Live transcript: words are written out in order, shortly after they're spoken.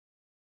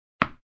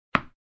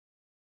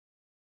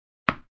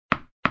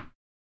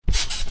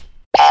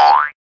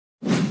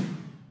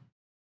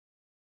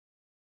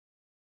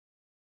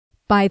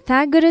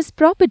Pythagoras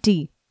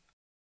property.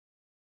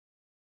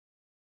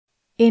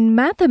 In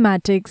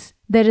mathematics,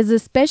 there is a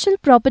special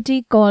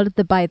property called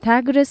the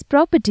Pythagoras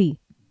property.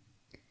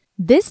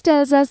 This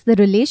tells us the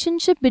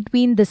relationship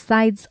between the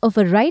sides of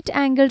a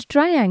right-angled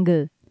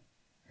triangle.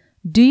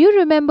 Do you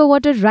remember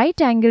what a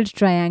right-angled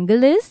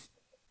triangle is?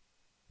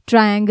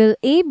 Triangle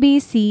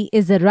ABC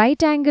is a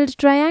right-angled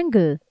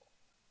triangle.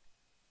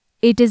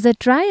 It is a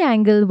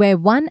triangle where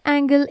one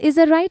angle is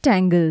a right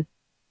angle.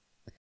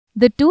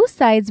 The two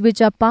sides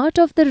which are part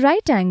of the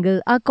right angle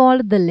are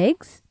called the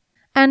legs,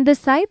 and the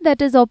side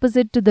that is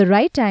opposite to the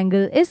right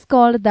angle is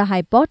called the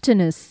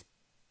hypotenuse.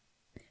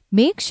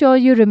 Make sure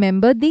you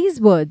remember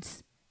these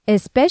words,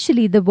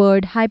 especially the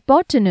word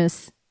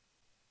hypotenuse.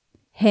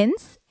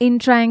 Hence, in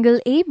triangle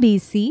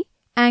ABC,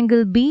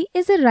 angle B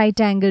is a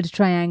right-angled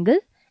triangle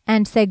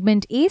and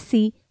segment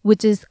AC,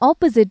 which is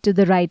opposite to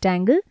the right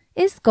angle,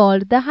 is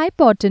called the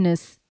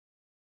hypotenuse.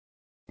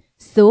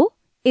 So,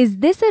 is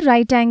this a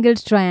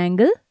right-angled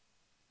triangle?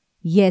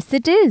 Yes,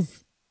 it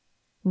is.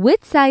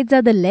 Which sides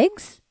are the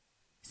legs?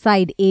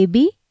 Side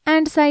AB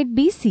and side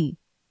BC.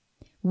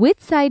 Which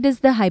side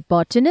is the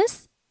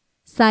hypotenuse?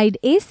 Side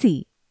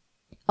AC.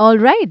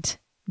 Alright,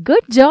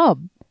 good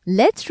job.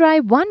 Let's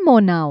try one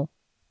more now.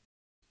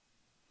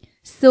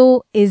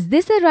 So, is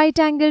this a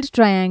right-angled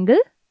triangle?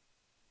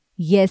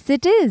 Yes,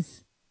 it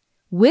is.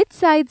 Which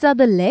sides are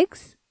the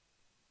legs?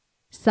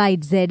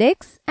 Side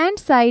ZX and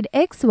side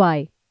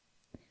XY.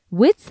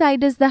 Which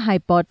side is the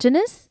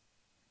hypotenuse?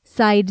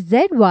 Side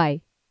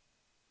ZY.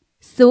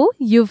 So,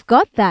 you've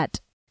got that.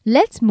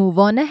 Let's move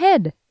on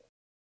ahead.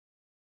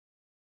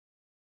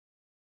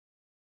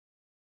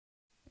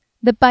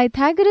 The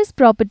Pythagoras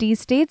property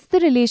states the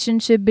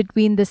relationship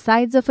between the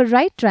sides of a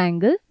right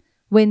triangle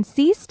when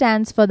C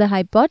stands for the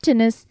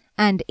hypotenuse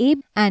and A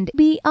and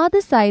B are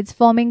the sides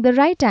forming the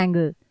right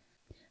angle.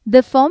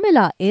 The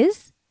formula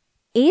is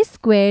A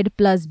squared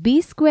plus B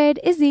squared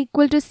is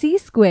equal to C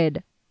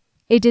squared.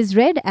 It is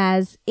read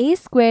as A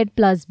squared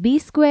plus B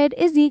squared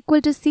is equal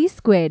to C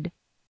squared.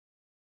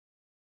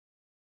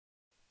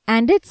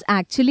 And it's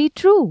actually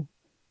true.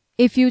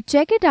 If you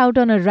check it out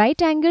on a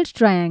right-angled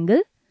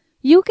triangle,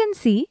 you can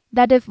see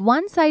that if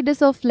one side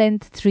is of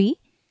length 3,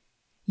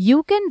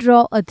 you can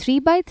draw a 3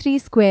 by 3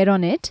 square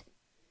on it.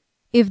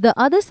 If the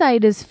other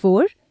side is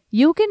 4,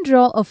 you can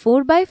draw a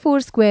 4 by 4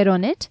 square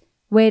on it,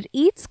 where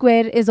each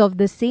square is of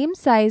the same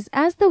size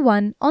as the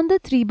one on the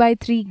 3 by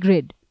 3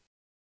 grid.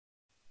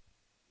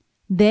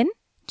 Then,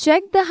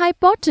 check the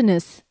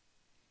hypotenuse.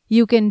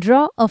 You can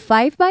draw a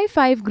 5 by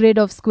 5 grid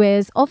of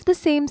squares of the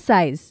same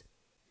size.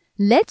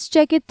 Let's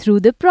check it through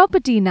the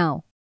property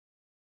now.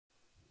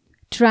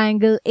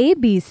 Triangle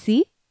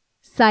ABC,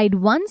 side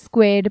 1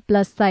 squared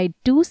plus side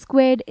 2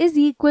 squared is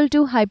equal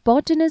to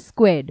hypotenuse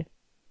squared.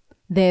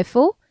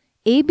 Therefore,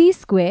 AB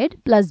squared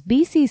plus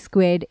BC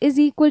squared is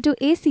equal to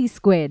AC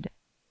squared.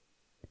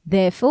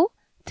 Therefore,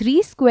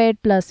 3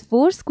 squared plus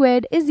 4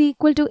 squared is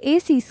equal to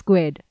AC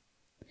squared.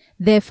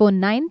 Therefore,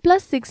 9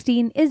 plus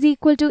 16 is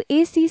equal to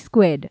AC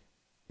squared.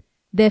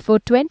 Therefore,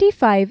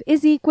 25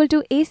 is equal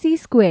to AC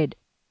squared.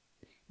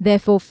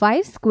 Therefore,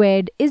 5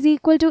 squared is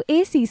equal to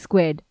AC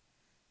squared.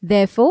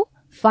 Therefore,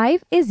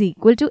 5 is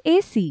equal to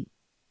AC.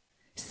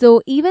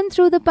 So, even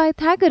through the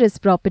Pythagoras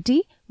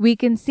property, we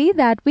can see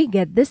that we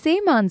get the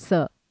same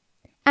answer.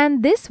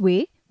 And this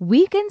way,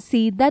 we can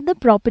see that the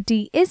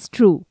property is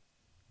true.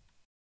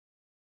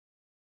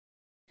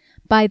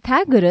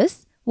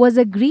 Pythagoras was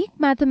a Greek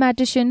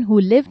mathematician who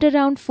lived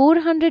around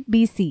 400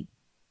 BC.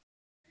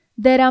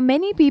 There are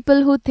many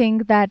people who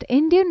think that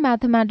Indian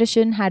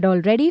mathematician had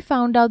already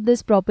found out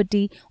this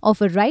property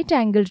of a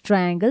right-angled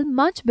triangle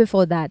much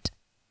before that.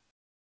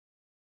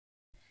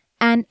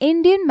 An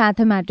Indian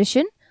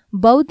mathematician,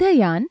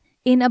 Bodhayan,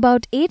 in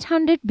about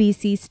 800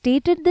 BC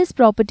stated this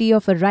property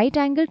of a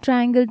right-angled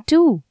triangle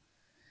too.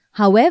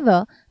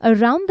 However,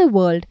 around the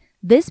world,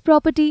 this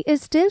property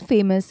is still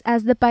famous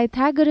as the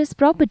Pythagoras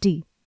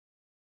property.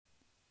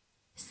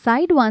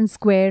 Side 1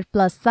 square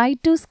plus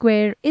side 2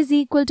 square is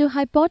equal to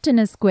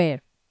hypotenuse square.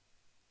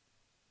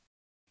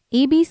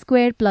 AB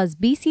square plus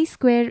BC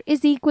square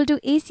is equal to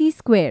AC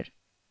square.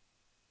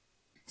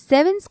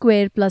 7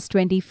 square plus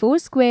 24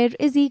 square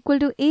is equal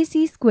to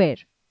AC square.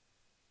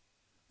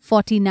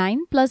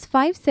 49 plus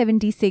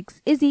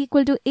 576 is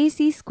equal to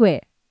AC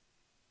square.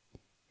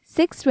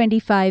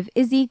 625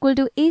 is equal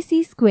to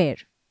AC square.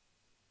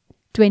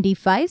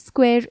 25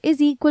 square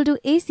is equal to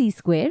AC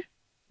square.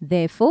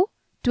 Therefore,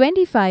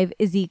 25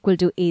 is equal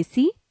to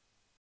AC.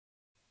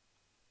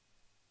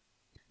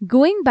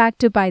 Going back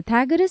to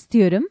Pythagoras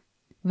theorem,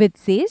 which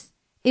says,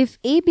 if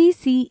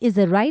ABC is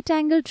a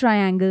right-angled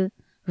triangle,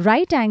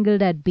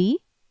 right-angled at B,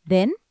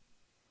 then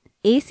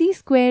AC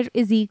square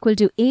is equal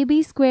to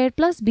AB square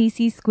plus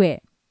BC square,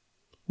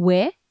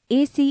 where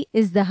AC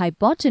is the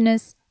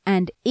hypotenuse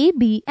and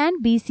AB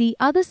and BC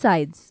are the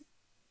sides.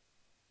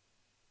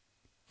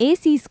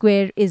 AC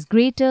square is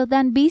greater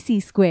than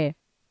BC square,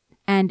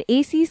 and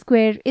AC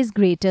square is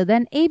greater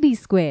than AB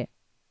square.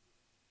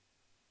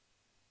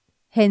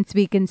 Hence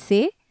we can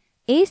say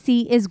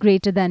AC is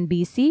greater than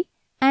BC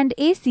and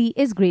AC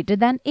is greater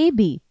than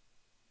AB.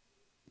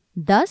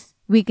 Thus,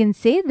 we can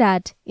say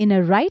that in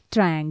a right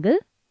triangle,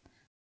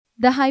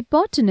 the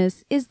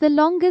hypotenuse is the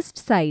longest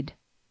side.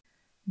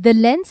 The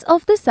lengths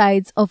of the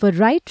sides of a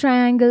right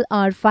triangle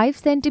are 5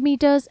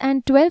 cm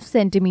and 12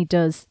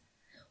 cm.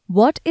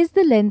 What is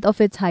the length of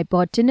its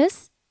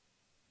hypotenuse?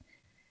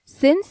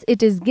 Since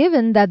it is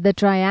given that the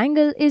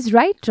triangle is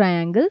right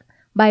triangle,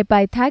 by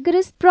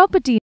Pythagoras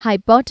property,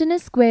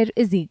 hypotenuse square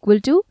is equal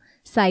to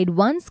side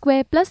 1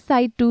 square plus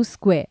side 2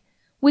 square,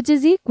 which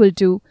is equal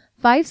to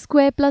 5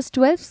 square plus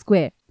 12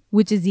 square,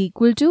 which is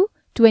equal to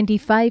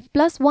 25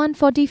 plus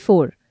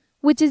 144,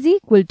 which is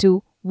equal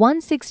to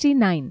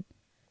 169.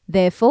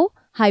 Therefore,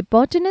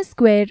 hypotenuse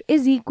square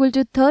is equal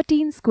to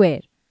 13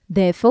 square.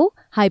 Therefore,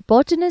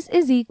 hypotenuse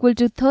is equal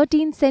to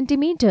 13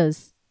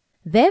 centimeters.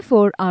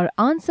 Therefore, our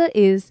answer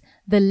is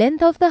the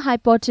length of the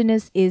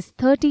hypotenuse is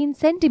 13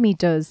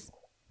 centimeters.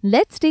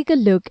 Let's take a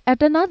look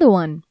at another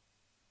one.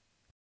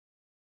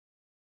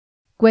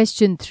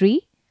 Question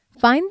 3.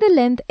 Find the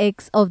length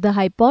x of the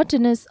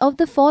hypotenuse of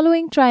the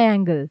following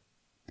triangle.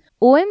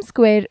 OM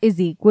square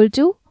is equal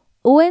to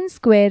ON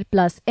square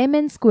plus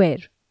MN square.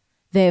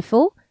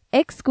 Therefore,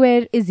 x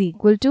square is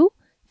equal to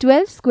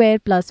 12 square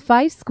plus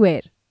 5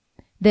 square.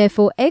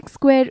 Therefore, x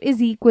square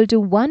is equal to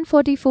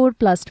 144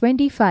 plus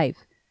 25.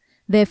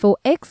 Therefore,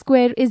 x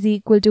square is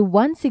equal to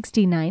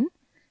 169.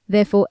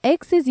 Therefore,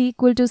 x is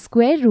equal to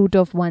square root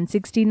of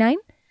 169.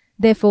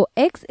 Therefore,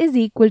 x is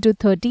equal to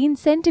 13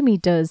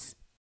 centimeters.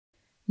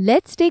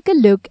 Let's take a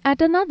look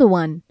at another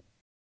one.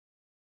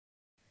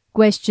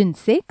 Question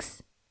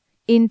 6.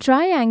 In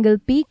triangle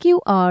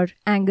PQR,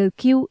 angle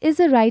Q is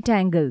a right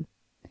angle.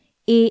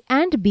 A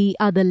and B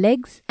are the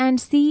legs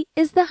and C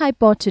is the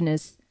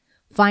hypotenuse.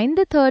 Find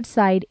the third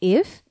side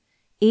if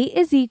A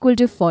is equal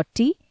to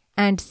 40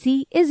 and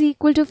C is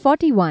equal to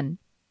 41.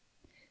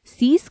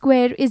 C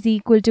square is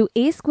equal to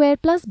A square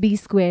plus B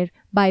square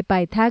by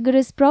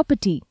Pythagoras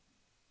property.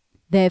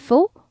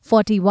 Therefore,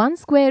 41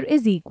 square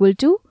is equal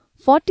to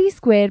 40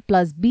 square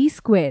plus B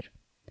square.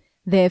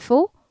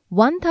 Therefore,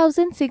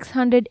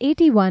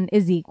 1681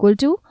 is equal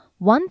to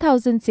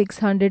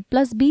 1600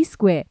 plus B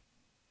square.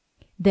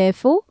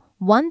 Therefore,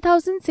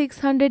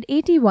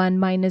 1681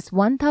 minus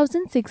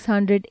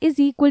 1600 is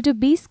equal to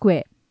B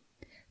square.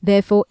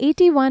 Therefore,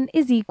 81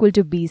 is equal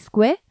to B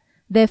square.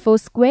 Therefore,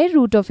 square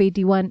root of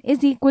 81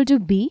 is equal to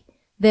B.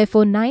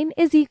 Therefore, 9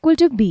 is equal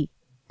to B.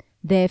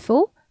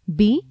 Therefore,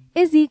 B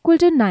is equal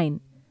to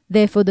 9.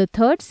 Therefore, the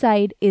third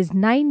side is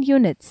 9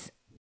 units.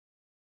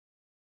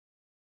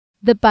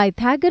 The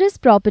Pythagoras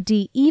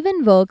property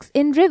even works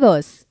in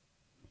reverse.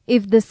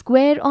 If the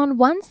square on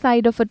one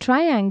side of a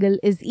triangle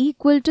is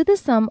equal to the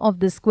sum of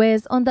the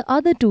squares on the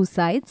other two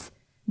sides,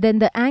 then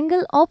the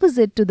angle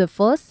opposite to the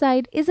first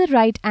side is a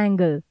right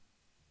angle.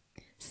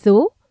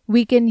 So,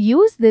 we can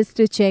use this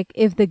to check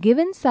if the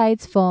given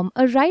sides form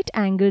a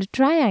right-angled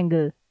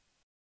triangle.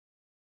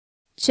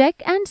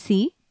 Check and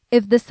see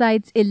if the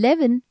sides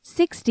 11,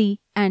 60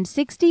 and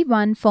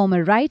 61 form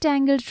a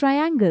right-angled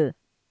triangle.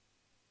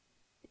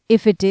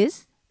 If it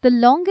is, the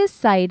longest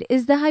side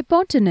is the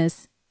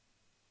hypotenuse.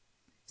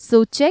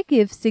 So check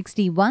if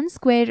 61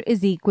 square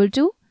is equal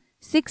to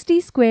 60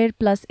 square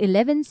plus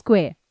 11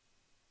 square.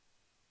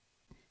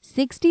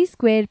 60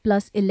 square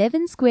plus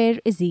 11 square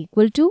is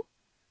equal to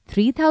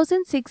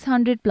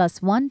 3600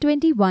 plus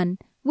 121,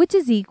 which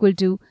is equal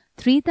to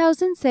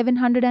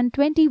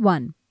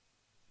 3721.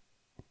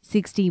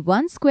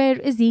 61 square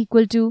is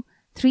equal to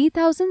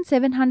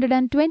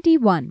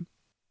 3721.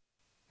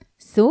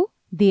 So,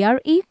 they are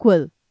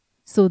equal.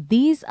 So,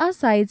 these are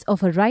sides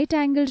of a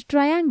right-angled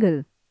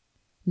triangle.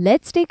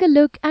 Let's take a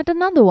look at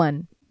another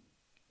one.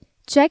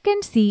 Check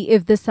and see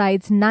if the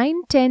sides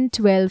 9, 10,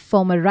 12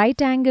 form a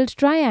right-angled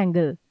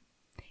triangle.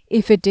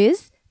 If it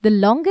is, the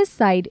longest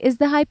side is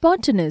the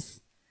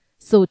hypotenuse.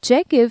 So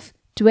check if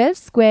 12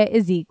 square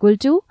is equal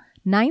to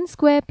 9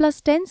 square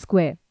plus 10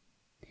 square.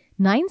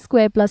 9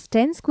 square plus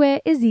 10 square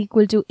is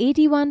equal to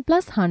 81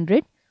 plus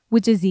 100,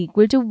 which is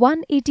equal to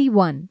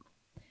 181.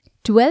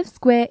 12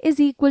 square is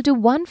equal to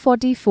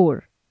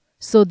 144.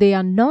 So they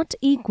are not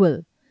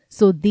equal.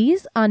 So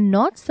these are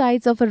not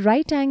sides of a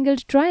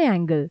right-angled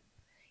triangle.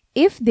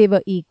 If they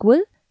were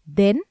equal,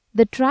 then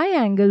the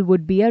triangle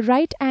would be a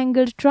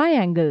right-angled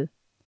triangle.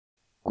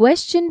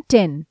 Question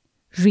 10.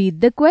 Read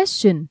the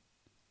question.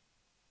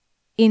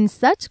 In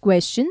such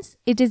questions,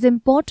 it is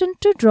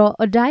important to draw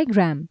a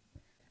diagram.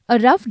 A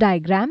rough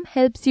diagram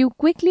helps you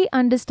quickly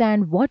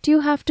understand what you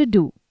have to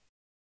do.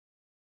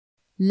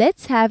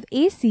 Let's have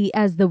AC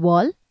as the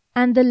wall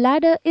and the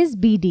ladder is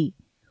BD.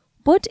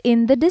 Put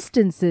in the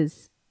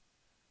distances.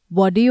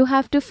 What do you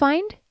have to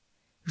find?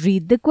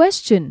 Read the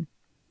question.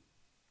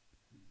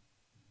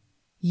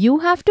 You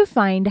have to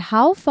find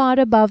how far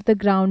above the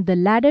ground the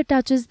ladder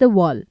touches the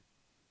wall.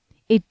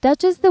 It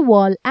touches the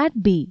wall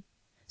at B,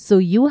 so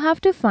you have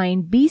to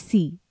find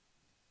BC.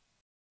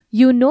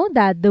 You know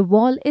that the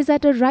wall is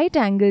at a right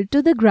angle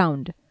to the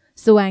ground,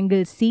 so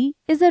angle C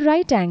is a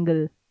right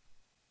angle.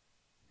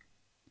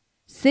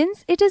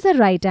 Since it is a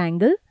right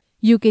angle,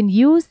 you can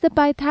use the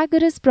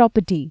Pythagoras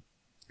property.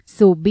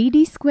 So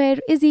BD square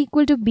is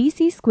equal to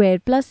BC square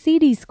plus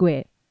CD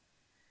square.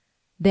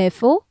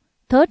 Therefore,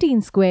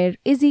 13 square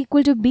is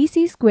equal to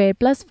BC square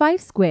plus 5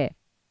 square.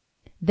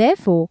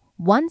 Therefore,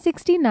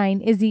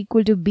 169 is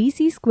equal to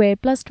BC square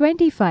plus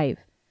 25.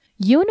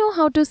 You know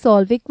how to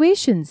solve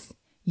equations.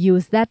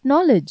 Use that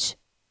knowledge.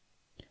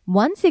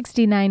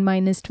 169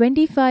 minus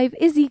 25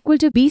 is equal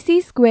to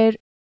BC square.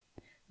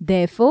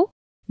 Therefore,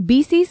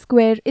 BC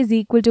square is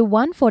equal to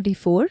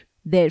 144.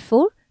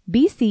 Therefore,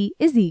 BC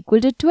is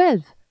equal to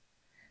 12.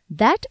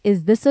 That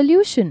is the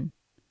solution.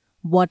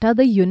 What are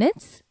the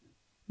units?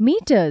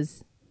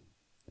 Meters.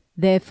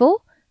 Therefore,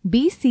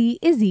 BC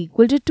is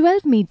equal to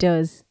 12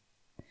 meters.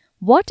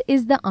 What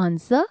is the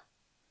answer?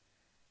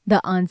 The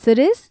answer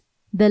is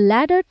the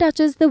ladder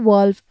touches the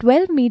wall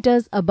 12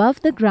 meters above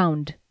the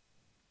ground.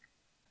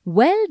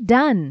 Well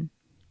done!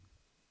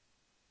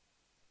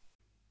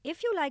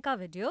 If you like our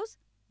videos,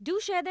 do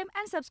share them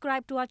and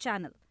subscribe to our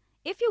channel.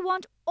 If you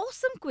want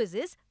awesome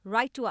quizzes,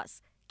 write to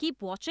us.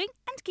 Keep watching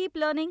and keep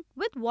learning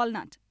with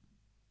Walnut.